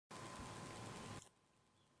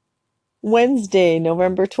Wednesday,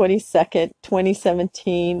 November 22nd,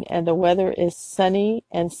 2017, and the weather is sunny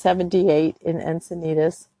and 78 in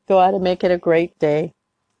Encinitas. Go out and make it a great day.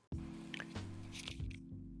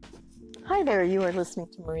 Hi there, you are listening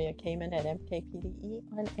to Maria Kamen at MKPDE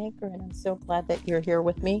on Anchor, and I'm so glad that you're here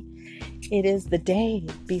with me. It is the day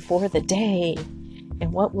before the day,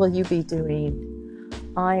 and what will you be doing?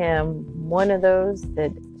 I am one of those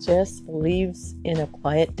that just believes in a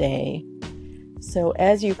quiet day. So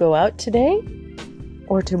as you go out today,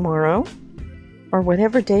 or tomorrow, or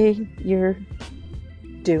whatever day you're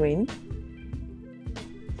doing,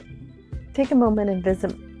 take a moment and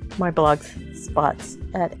visit my blog spots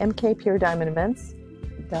at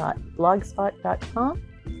mkpurediamondevents.blogspot.com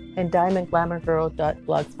and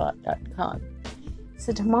diamondglamourgirl.blogspot.com.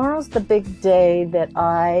 So tomorrow's the big day that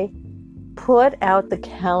I put out the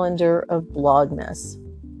calendar of Blogmas.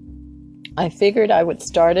 I figured I would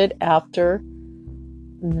start it after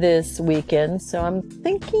this weekend, so I'm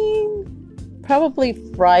thinking probably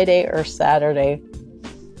Friday or Saturday.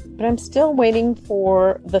 But I'm still waiting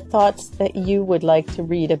for the thoughts that you would like to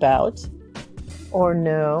read about or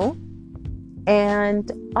know.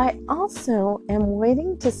 And I also am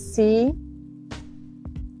waiting to see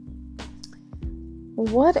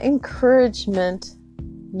what encouragement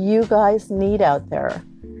you guys need out there.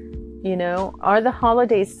 You know, are the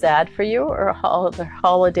holidays sad for you, or are the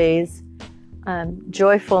holidays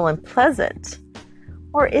joyful and pleasant?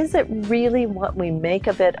 Or is it really what we make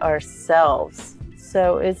of it ourselves?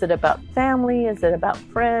 So is it about family? Is it about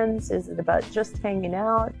friends? Is it about just hanging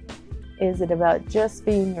out? Is it about just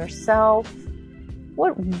being yourself?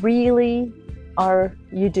 What really are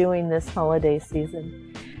you doing this holiday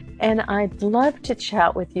season? And I'd love to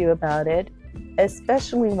chat with you about it,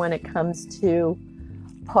 especially when it comes to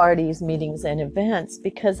parties, meetings, and events,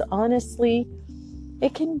 because honestly,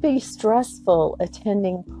 it can be stressful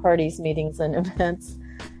attending parties, meetings, and events.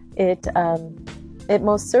 It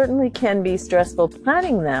most certainly can be stressful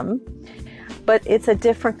planning them, but it's a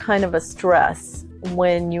different kind of a stress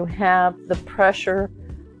when you have the pressure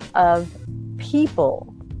of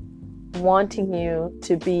people wanting you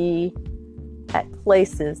to be at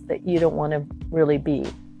places that you don't want to really be.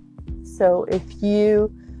 So if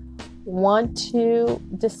you want to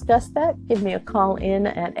discuss that, give me a call in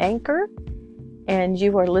at Anchor. And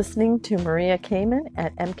you are listening to Maria Kamen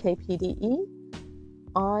at MKPDE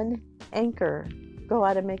on Anchor. Go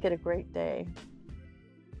out and make it a great day.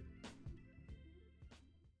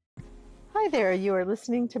 Hi there, you are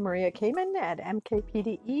listening to Maria Kamen at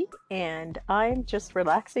MKPDE, and I'm just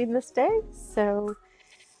relaxing this day. So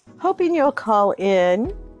hoping you'll call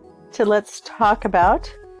in to let's talk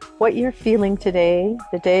about what you're feeling today,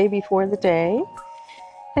 the day before the day,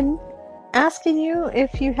 and asking you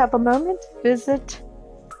if you have a moment, visit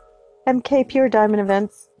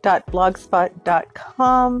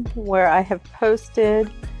mkpurediamondevents.blogspot.com, where I have posted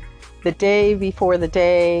the day before the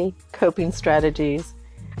day coping strategies.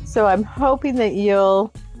 So I'm hoping that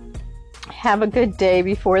you'll have a good day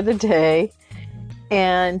before the day.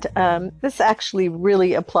 And this actually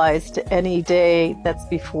really applies to any day that's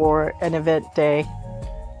before an event day.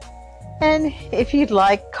 And if you'd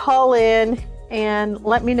like, call in and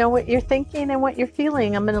let me know what you're thinking and what you're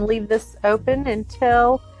feeling. I'm going to leave this open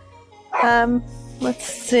until let's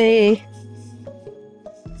see,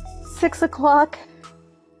 6 o'clock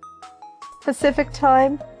Pacific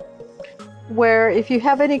time, where if you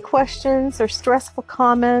have any questions or stressful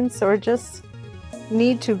comments or just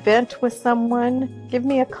need to vent with someone, give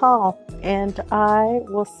me a call and I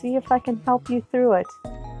will see if I can help you through it.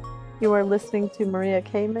 You are listening to Maria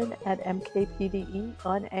Kamen at MKPDE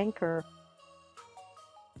on Anchor.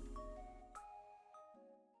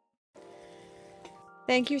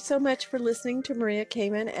 Thank you so much for listening to Maria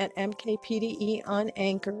Kamen at MKPDE on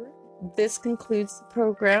Anchor. This concludes the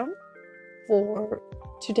program for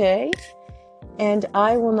today, and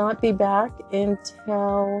I will not be back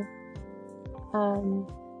until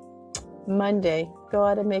Monday. Go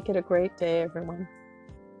out and make it a great day, everyone.